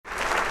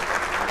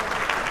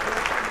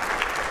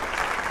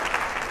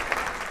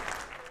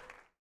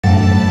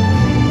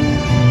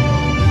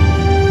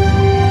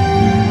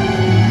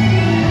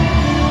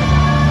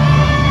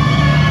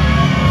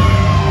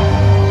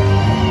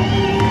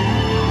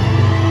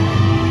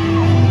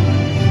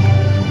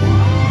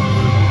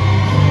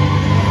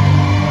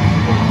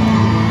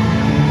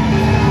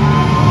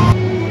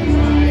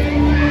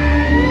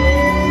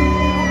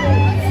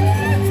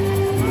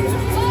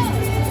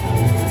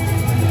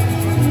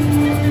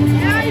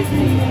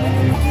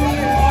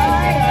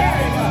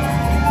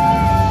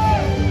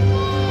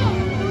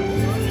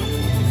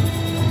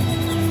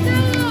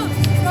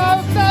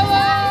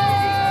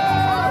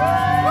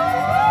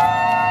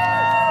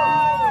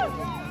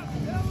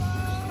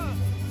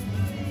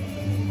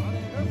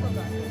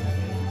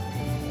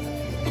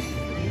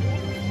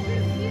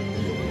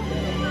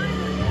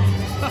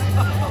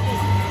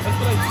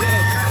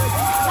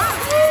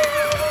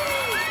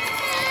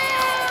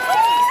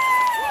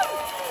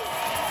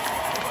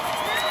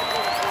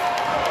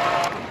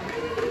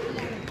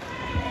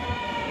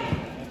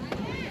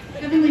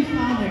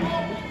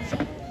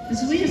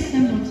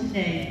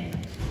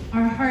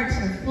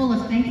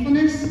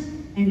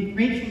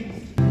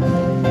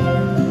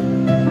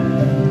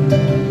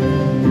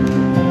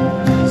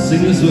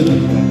Sing this with me.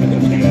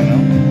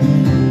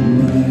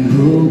 My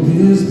hope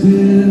is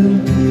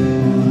built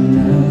on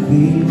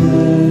nothing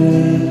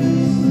less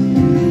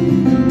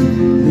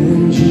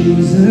than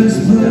Jesus'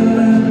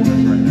 blood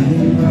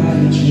and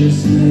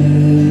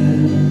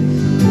righteousness.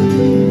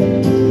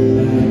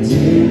 I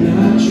dare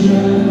not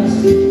trust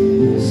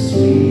the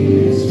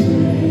sweetest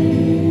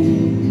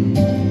frame,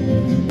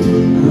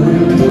 but I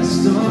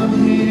rest on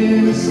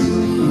His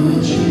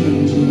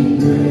unchanging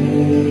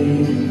grace.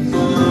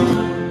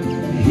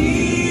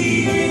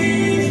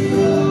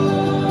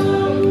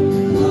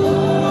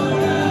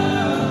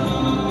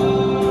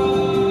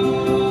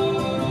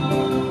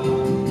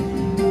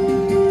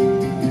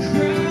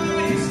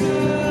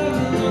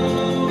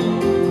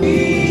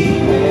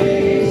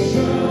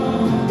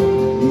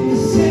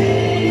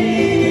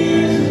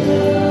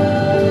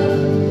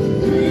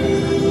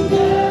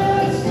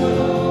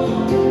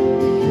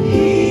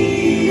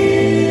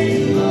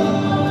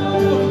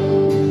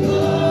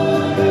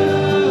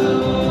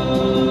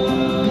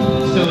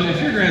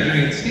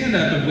 Stand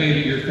up and wave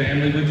at your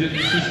family, would you?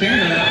 Just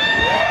stand up.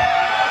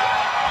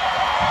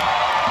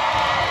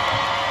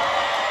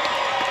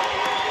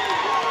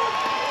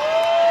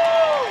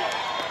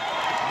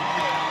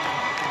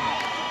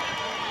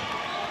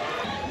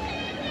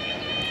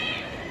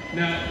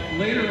 Now,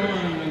 later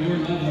on, when your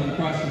loved one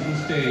crosses the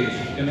stage,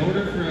 in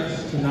order for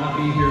us to not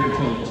be here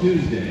until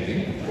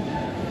Tuesday,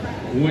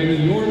 when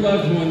your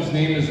loved one's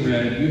name is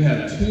read, you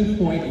have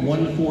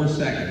 2.14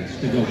 seconds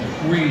to go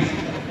crazy.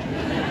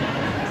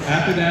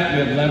 After that,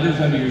 you have levers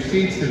under your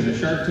seats. There's a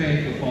shark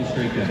tank. You'll fall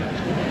straight down.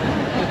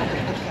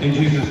 In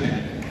Jesus'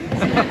 name.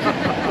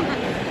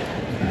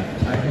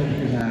 I hope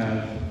you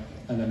have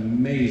an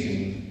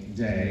amazing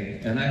day.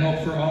 And I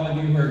hope for all of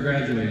you who are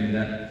graduating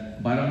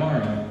that by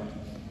tomorrow,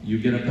 you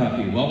get a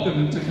puppy.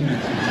 Welcome to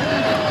commencement.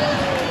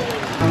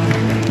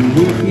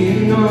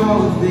 Looking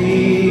all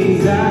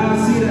things, I'll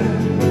see that.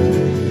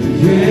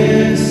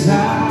 Yes,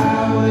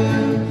 I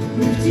will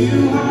lift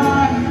you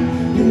high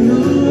in the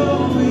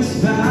lowest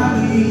valley.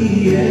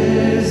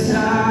 Yes,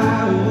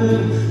 I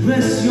will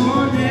bless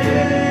your name.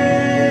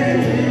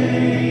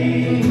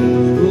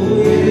 Oh,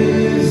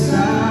 yes, I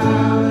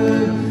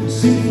will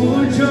sing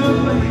for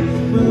joy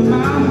when my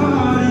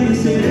heart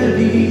is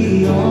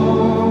heavy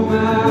all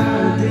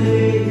my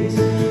days.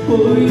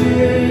 Oh,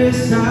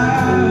 yes, I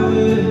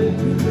will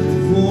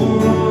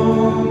for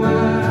all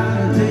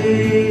my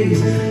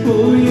days.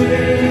 Oh,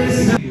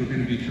 yes. We're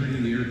going to be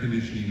turning the air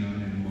conditioning on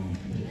in a moment.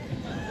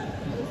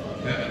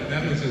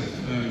 That was a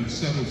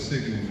subtle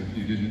signal if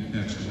you didn't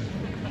catch that.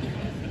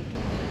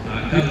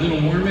 It got a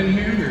little warm in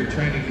here. We were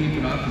trying to keep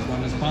it off as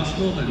long as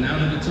possible, but now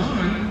that it's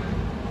on,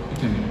 you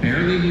can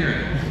barely hear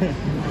it.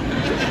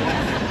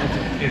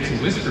 It's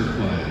whisper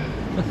quiet.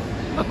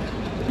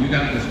 You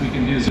got this. We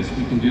can do this.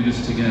 We can do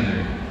this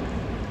together.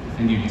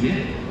 And you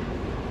did.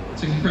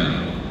 It's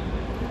incredible.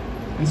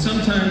 And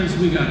sometimes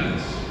we got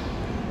this.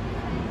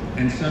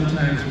 And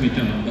sometimes we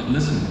don't. But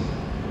listen,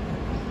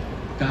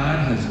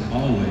 God has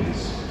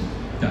always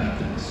got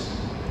this.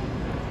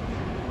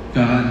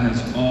 God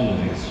has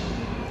always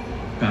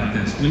got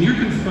this. When you're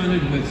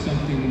confronted with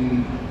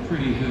something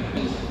pretty hip,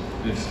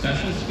 we have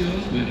special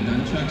skills, we have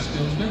nunchuck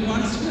skills, we have a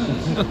lot of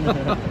skills.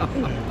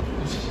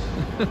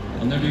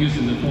 I'll never use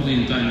the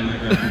Napoleon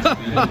Dynamite reference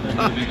again. I'm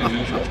going to make a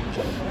note.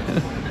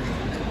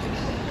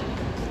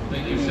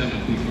 Thank you,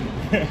 7 people.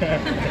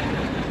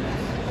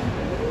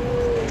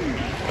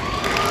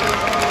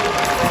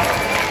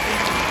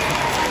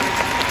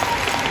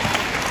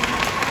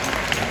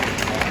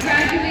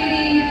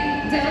 Graduating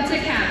Delta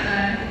Kappa,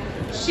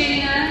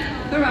 Shayna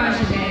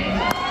Barajade.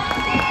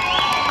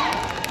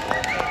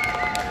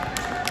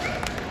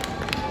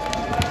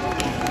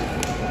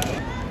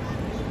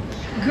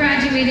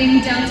 Graduating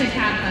Delta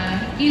Kappa,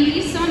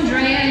 Elise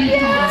Andrea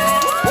Nicole.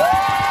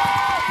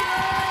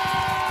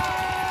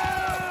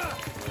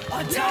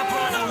 On top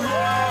of the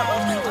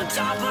world, on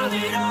top of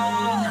it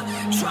all,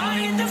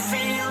 trying to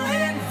feel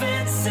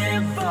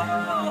invincible.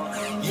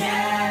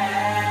 Yeah,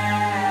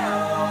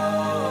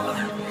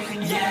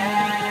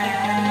 yeah,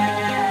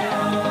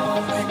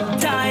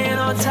 dying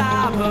on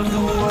top of the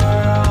world.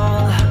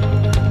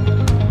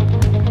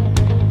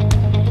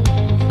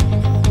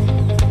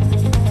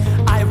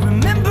 I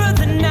remember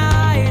the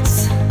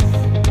nights,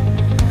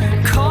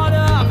 caught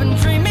up and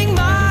dreaming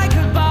my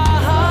goodbye.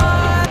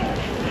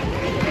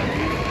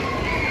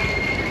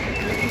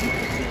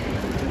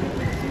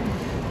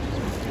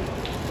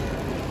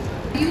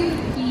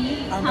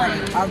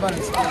 I'm about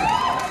to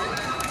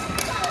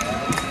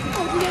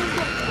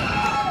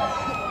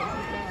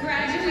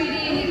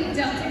Graduating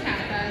Delta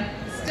Kappa,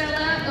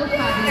 Stella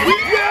Okabe.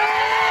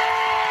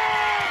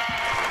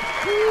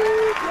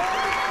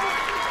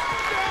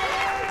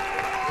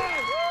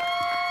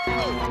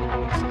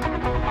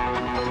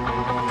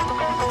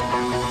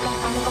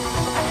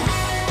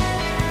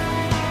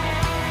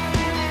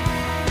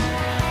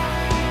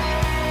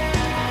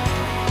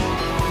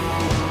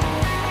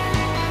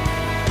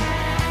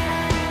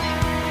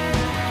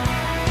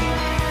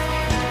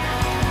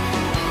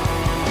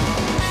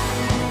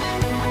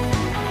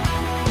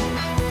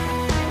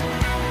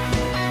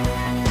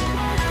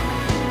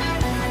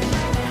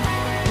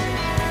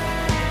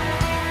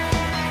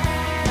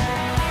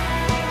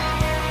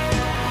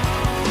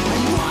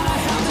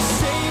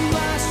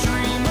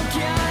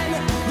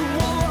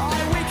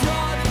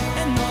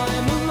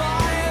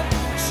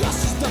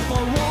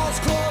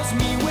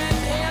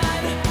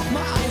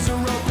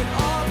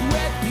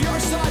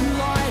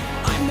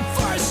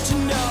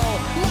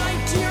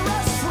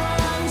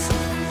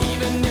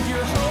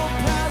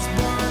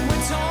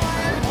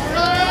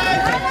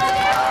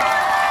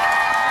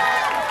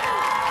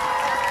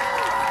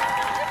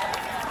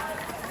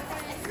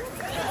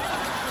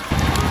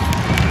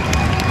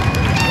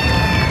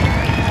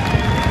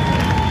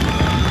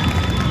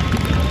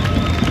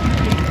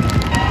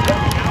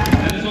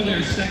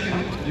 our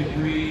second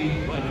degree,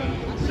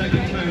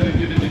 second time we've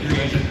given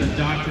degrees at the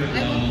doctorate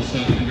level,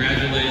 so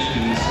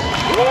congratulations.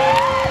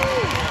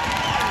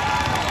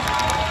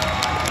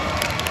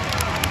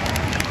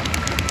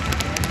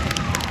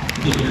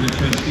 The Board of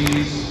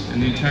Trustees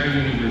and the entire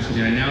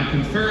university, I now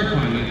confer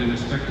upon you the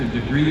respective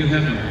degree you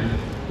have earned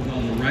with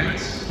all the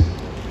rights,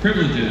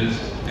 privileges,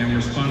 and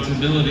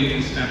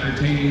responsibilities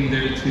appertaining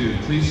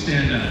thereto. Please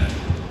stand up.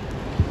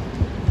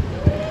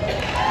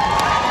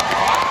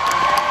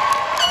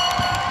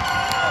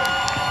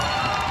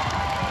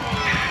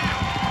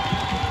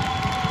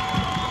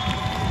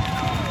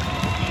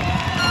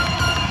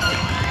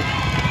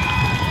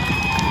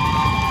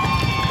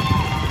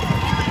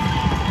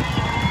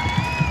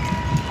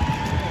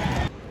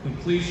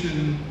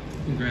 Completion,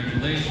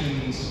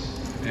 congratulations,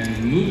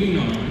 and moving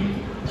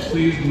on,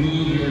 please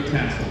move your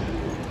tassel.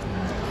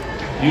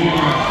 You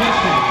are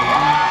officially